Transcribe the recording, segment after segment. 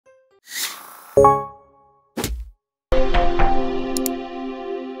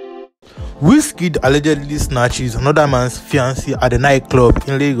Wizkid allegedly snatches another man's fiancée at a nightclub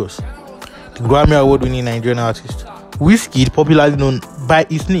in Lagos. The Grammy Award-winning Nigerian artist Wizkid, popularly known by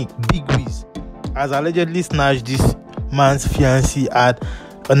his nick Big Wiz, has allegedly snatched this man's fiancée at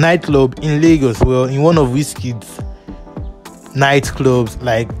a nightclub in Lagos. Well, in one of Wizkid's nightclubs,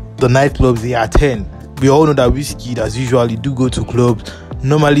 like the nightclubs he attend. We all know that Wizkid, as usually, do go to clubs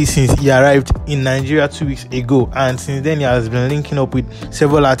normally since he arrived in Nigeria 2 weeks ago, and since then he has been linking up with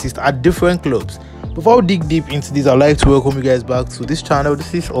several artists at different clubs. Before we dig deep into this, I'd like to welcome you guys back to this channel.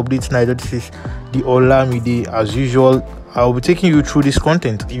 This is Updates Niger. This is the Olamide. As usual, I'll be taking you through this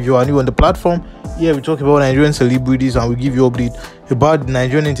content. If you are new on the platform, here we talk about Nigerian celebrities and we give you update about the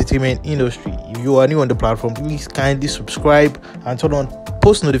Nigerian entertainment industry. If you are new on the platform, please kindly subscribe and turn on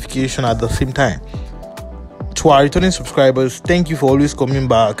post notification at the same time. To our returning subscribers, thank you for always coming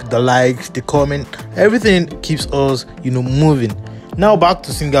back. The likes, the comment, everything keeps us moving. Now back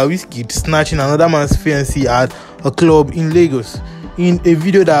to singer Wizkid snatching another man's fiancée at a club in Lagos. In a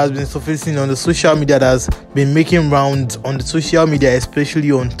video that has been surfacing on the social media, that has been making rounds on the social media,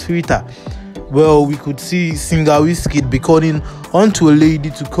 especially on Twitter, well, we could see singer Wizkid beckoning onto a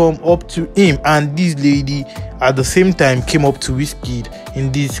lady to come up to him, and this lady at the same time came up to Wizkid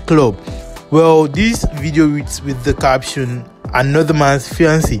in this club. Well, this video reads with the caption, "Another man's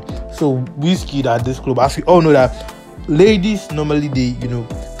fiancée." So Wizkid at this club, as we all know that ladies normally they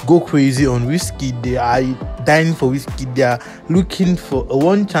go crazy on Wizkid. They are dying for Wizkid. They are looking for a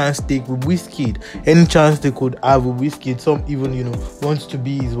one chance take with Wizkid. Any chance they could have with Wizkid. Some even wants to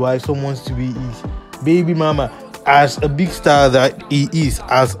be his wife. Some wants to be his baby mama. As a big star that he is,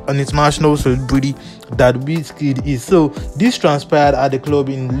 as an international celebrity that Wizkid is. So this transpired at the club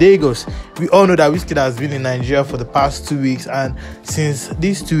in Lagos. We all know that Wizkid has been in Nigeria for the past 2 weeks, and since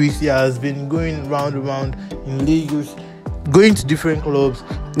these 2 weeks he has been going round in Lagos, going to different clubs,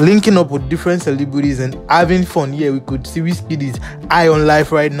 linking up with different celebrities and having fun. Yeah, we could see Wizkid is high on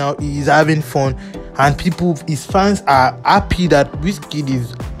life right now. He is having fun, and his fans are happy that Wizkid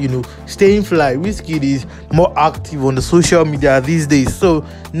is staying fly. Wizkid is more active on the social media these days. So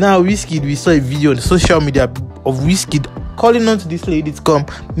now Wizkid, we saw a video on the social media of Wizkid calling on to this lady to come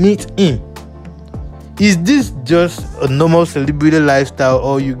meet him. Is this just a normal celebrity lifestyle,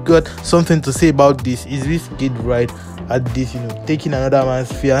 or you got something to say about this? Is Wizkid right at this, taking another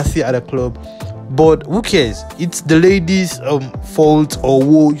man's fiancée at a club? But who cares? It's the lady's fault, or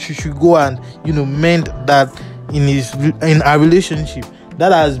woe. She should go and mend that in our relationship.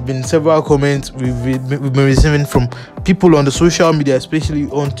 That has been several comments we've been receiving from people on the social media, especially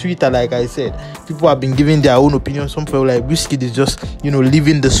on Twitter. Like I said, people have been giving their own opinion. Some feel like Wizkid is just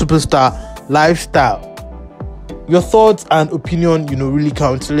living the superstar lifestyle. Your thoughts and opinion really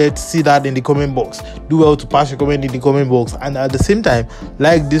count. Let's see that in the comment box. Do well to pass your comment in the comment box, and at the same time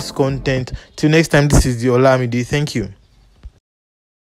like this content. Till next time, this is the Olamide. Thank you.